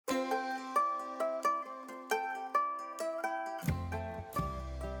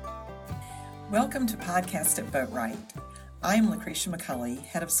Welcome to Podcast at Boatwright. I'm Lucretia McCulley,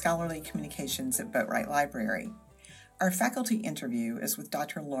 Head of Scholarly Communications at Boatwright Library. Our faculty interview is with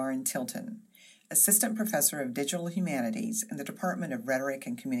Dr. Lauren Tilton, Assistant Professor of Digital Humanities in the Department of Rhetoric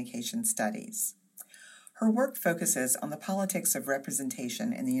and Communication Studies. Her work focuses on the politics of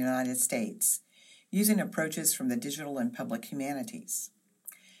representation in the United States, using approaches from the digital and public humanities.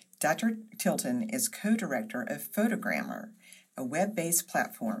 Dr. Tilton is co-director of Photogrammer, a web-based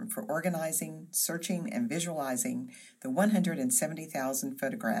platform for organizing, searching, and visualizing the 170,000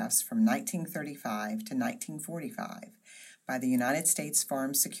 photographs from 1935 to 1945 by the United States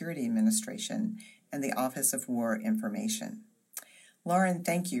Farm Security Administration and the Office of War Information. Lauren,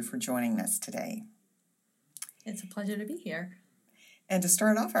 thank you for joining us today. It's a pleasure to be here. And to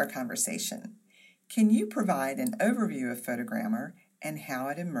start off our conversation, can you provide an overview of Photogrammer and how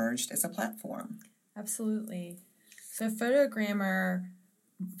it emerged as a platform? Absolutely. So Photogrammer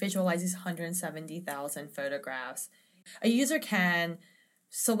visualizes 170,000 photographs. A user can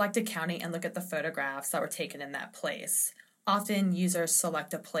select a county and look at the photographs that were taken in that place. Often users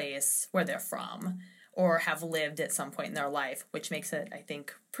select a place where they're from or have lived at some point in their life, which makes it, I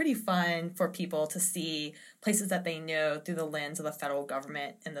think, pretty fun for people to see places that they know through the lens of the federal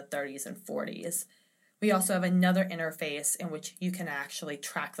government in the 30s and 40s. We also have another interface in which you can actually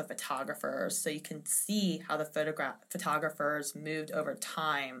track the photographers, so you can see how the photographers moved over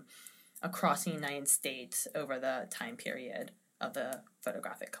time across the United States over the time period of the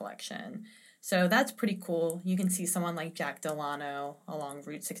photographic collection. So that's pretty cool. You can see someone like Jack Delano along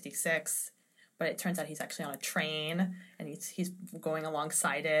Route 66, but it turns out he's actually on a train, and he's going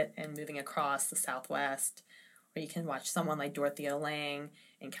alongside it and moving across the Southwest. Or you can watch someone like Dorothea Lange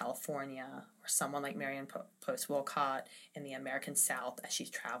in California, or someone like Marion Post Wolcott in the American South as she's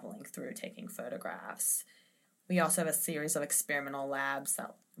traveling through taking photographs. We also have a series of experimental labs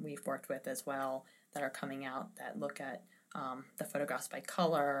that we've worked with as well that are coming out that look at the photographs by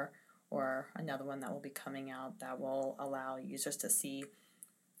color, or another one that will be coming out that will allow users to see,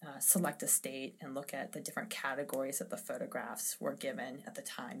 select a state and look at the different categories that the photographs were given at the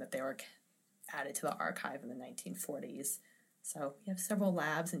time that they were added to the archive in the 1940s. So we have several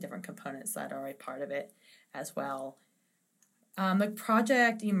labs and different components that are a part of it as well. The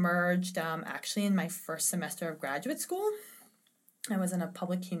project emerged actually in my first semester of graduate school. I was in a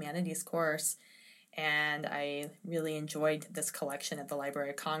public humanities course, and I really enjoyed this collection at the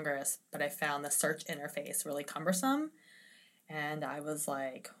Library of Congress, but I found the search interface really cumbersome. And I was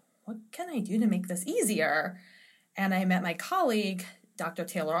like, what can I do to make this easier? And I met my colleague, Dr.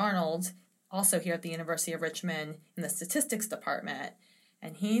 Taylor Arnold, also here at the University of Richmond in the statistics department.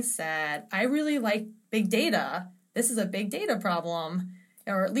 And he said, I really like big data. This is a big data problem,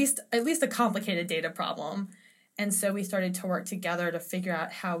 or at least a complicated data problem. And so we started to work together to figure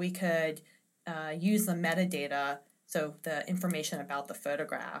out how we could use the metadata, so the information about the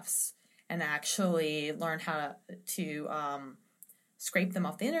photographs, and actually learn how to scrape them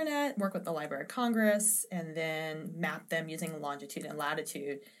off the internet, work with the Library of Congress, and then map them using longitude and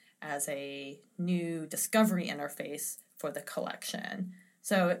latitude as a new discovery interface for the collection.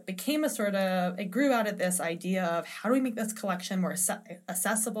 So it became it grew out of this idea of how do we make this collection more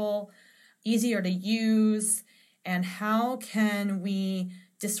accessible, easier to use, and how can we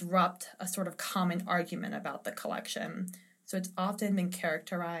disrupt a sort of common argument about the collection. So it's often been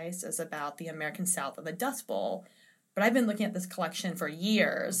characterized as about the American South or the Dust Bowl, but I've been looking at this collection for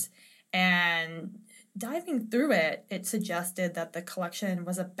years, and diving through it, it suggested that the collection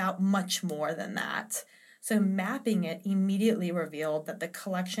was about much more than that. So mapping it immediately revealed that the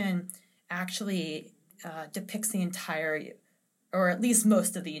collection actually depicts the entire, or at least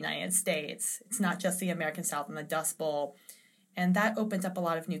most of the United States. It's not just the American South and the Dust Bowl. And that opens up a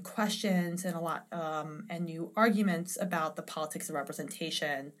lot of new questions and and new arguments about the politics of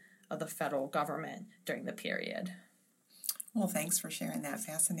representation of the federal government during the period. Well, thanks for sharing that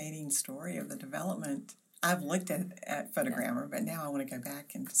fascinating story of the development. I've looked at Photogrammer, but now I want to go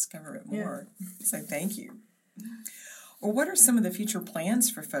back and discover it more. Yeah. So thank you. Well, what are some of the future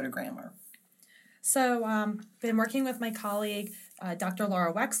plans for Photogrammer? So been working with my colleague, Dr.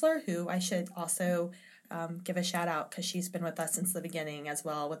 Laura Wexler, who I should also give a shout out because she's been with us since the beginning as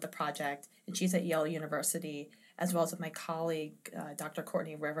well with the project. And she's at Yale University, as well as with my colleague, Dr.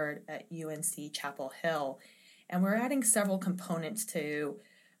 Courtney Rivard at UNC Chapel Hill. And we're adding several components to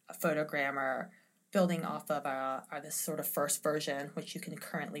Photogrammer, building off of this sort of first version, which you can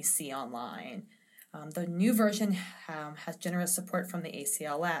currently see online. The new version has generous support from the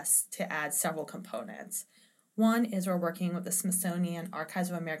ACLS to add several components. One is we're working with the Smithsonian Archives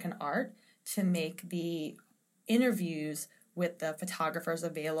of American Art to make the interviews with the photographers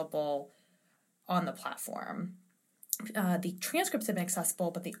available on the platform. The transcripts have been accessible,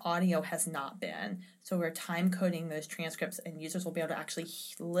 but the audio has not been. So we're time coding those transcripts, and users will be able to actually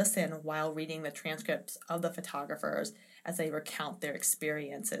listen while reading the transcripts of the photographers as they recount their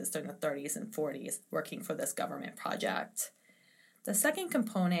experiences during the 30s and 40s working for this government project. The second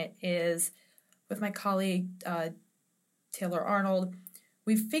component is, with my colleague Taylor Arnold,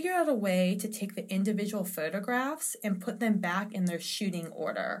 we figured out a way to take the individual photographs and put them back in their shooting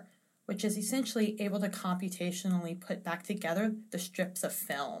order, which is essentially able to computationally put back together the strips of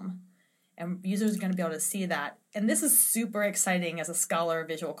film. And users are going to be able to see that. And this is super exciting as a scholar of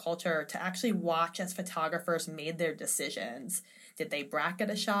visual culture to actually watch as photographers made their decisions. Did they bracket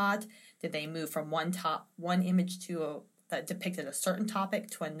a shot? Did they move from one image that depicted a certain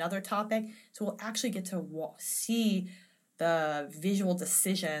topic to another topic? So we'll actually get to see the visual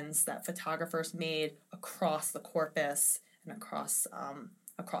decisions that photographers made across the corpus and across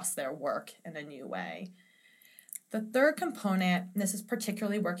their work in a new way. The third component, and this is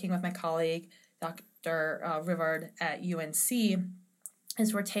particularly working with my colleague, Dr. Rivard at UNC,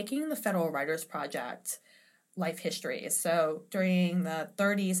 is we're taking the Federal Writers Project life histories. So during the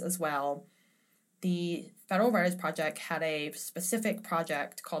 30s as well, the Federal Writers Project had a specific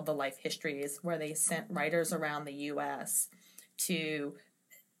project called the Life Histories, where they sent writers around the U.S. to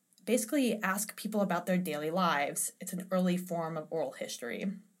basically ask people about their daily lives. It's an early form of oral history.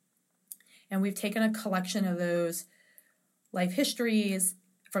 And we've taken a collection of those life histories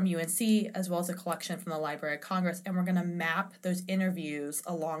from UNC, as well as a collection from the Library of Congress, and we're going to map those interviews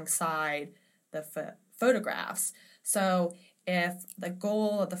alongside the photographs. So if the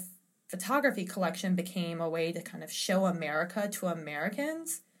goal of the photography collection became a way to kind of show America to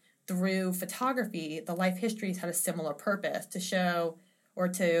Americans through photography, the life histories had a similar purpose, to show or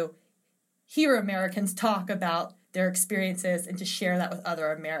to hear Americans talk about their experiences and to share that with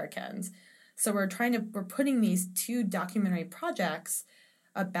other Americans. So we're putting these two documentary projects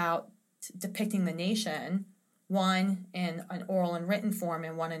about depicting the nation, one in an oral and written form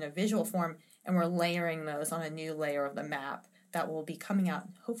and one in a visual form, and we're layering those on a new layer of the map that will be coming out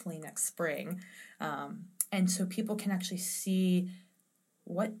hopefully next spring. And so people can actually see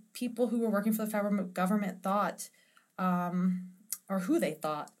what people who were working for the federal government thought, or who they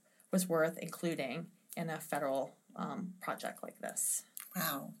thought was worth including in a federal project like this.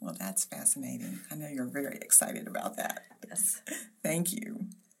 Wow, well, that's fascinating. I know you're very excited about that. Yes. Thank you.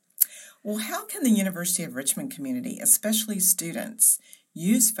 Well, how can the University of Richmond community, especially students,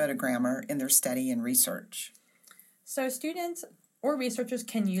 use Photogrammer in their study and research? So students or researchers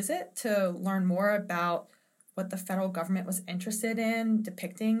can use it to learn more about what the federal government was interested in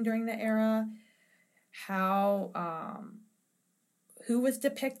depicting during the era, how, who was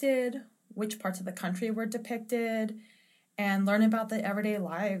depicted, which parts of the country were depicted, and learn about the everyday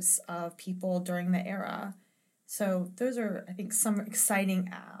lives of people during the era. So those are, I think, some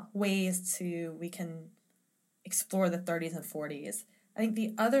exciting ways we can explore the 30s and 40s. I think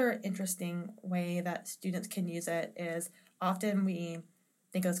the other interesting way that students can use it is often we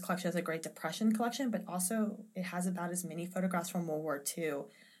think of this collection as a Great Depression collection, but also it has about as many photographs from World War II.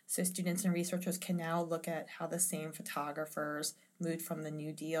 So students and researchers can now look at how the same photographers moved from the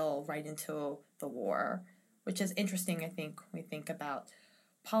New Deal right into the war, which is interesting, I think, when we think about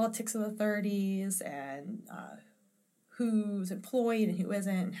politics of the 30s and who's employed and who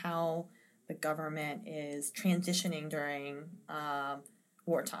isn't, and how the government is transitioning during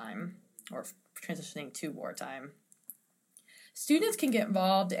wartime or transitioning to wartime. Students can get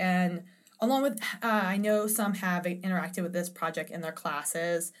involved, and along with, I know some have interacted with this project in their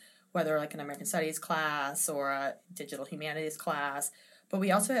classes, whether like an American Studies class or a Digital Humanities class, but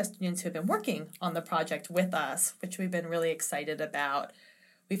we also have students who have been working on the project with us, which we've been really excited about.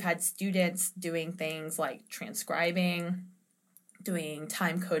 We've had students doing things like transcribing, doing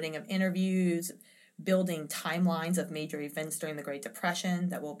time coding of interviews, building timelines of major events during the Great Depression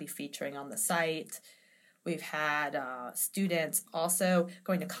that we'll be featuring on the site. We've had students also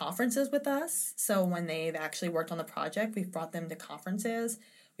going to conferences with us. So when they've actually worked on the project, we've brought them to conferences.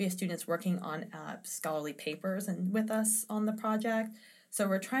 We have students working on scholarly papers and with us on the project. So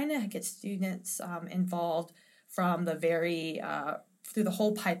we're trying to get students involved from the through the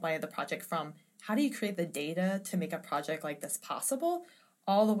whole pipeline of the project, from how do you create the data to make a project like this possible,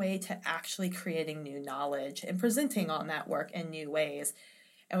 all the way to actually creating new knowledge and presenting on that work in new ways.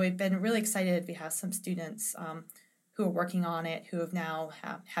 And we've been really excited. We have some students who are working on it who have now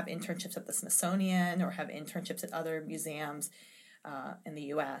have internships at the Smithsonian or have internships at other museums in the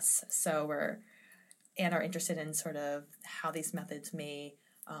U.S. So are interested in sort of how these methods may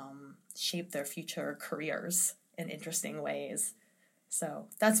shape their future careers in interesting ways. So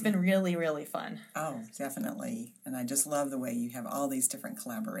that's been really, really fun. Oh, definitely. And I just love the way you have all these different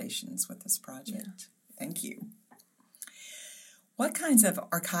collaborations with this project. Yeah. Thank you. What kinds of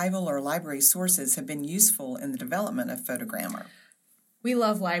archival or library sources have been useful in the development of Photogrammer? We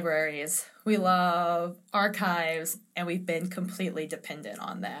love libraries, we love archives, and we've been completely dependent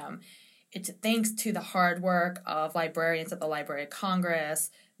on them. It's thanks to the hard work of librarians at the Library of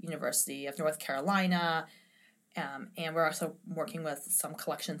Congress, University of North Carolina, and we're also working with some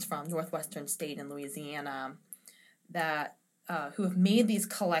collections from Northwestern State and Louisiana that who have made these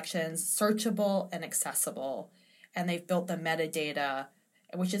collections searchable and accessible, and they've built the metadata,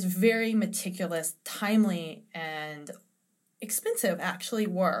 which is very meticulous, timely, and expensive, actually,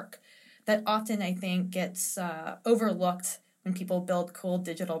 work that often, I think, gets overlooked when people build cool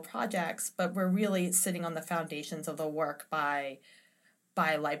digital projects, but we're really sitting on the foundations of the work by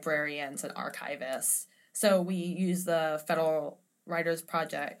librarians and archivists. So we use the Federal Writers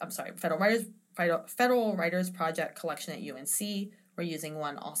Project collection at UNC. We're using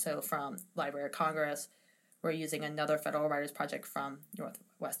one also from Library of Congress. We're using another Federal Writers Project from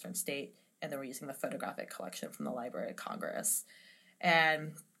Northwestern State, and then we're using the photographic collection from the Library of Congress.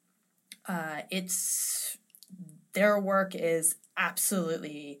 And their work is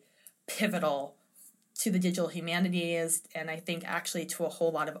absolutely pivotal to the digital humanities, and I think actually to a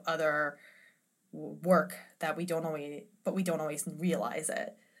whole lot of other work that we don't always realize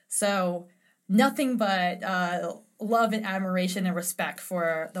it. So nothing but love and admiration and respect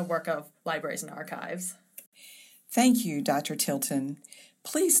for the work of libraries and archives. Thank you, Dr. Tilton.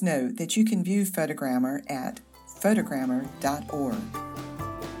 Please note that you can view Photogrammer at photogrammer.org.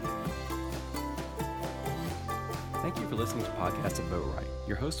 Thank you for listening to Podcasts at Vote Right.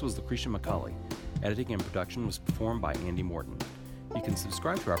 Your host was Lucretia McCulley. Editing and production was performed by Andy Morton. You can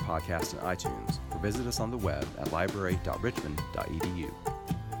subscribe to our podcast on iTunes or visit us on the web at library.richmond.edu.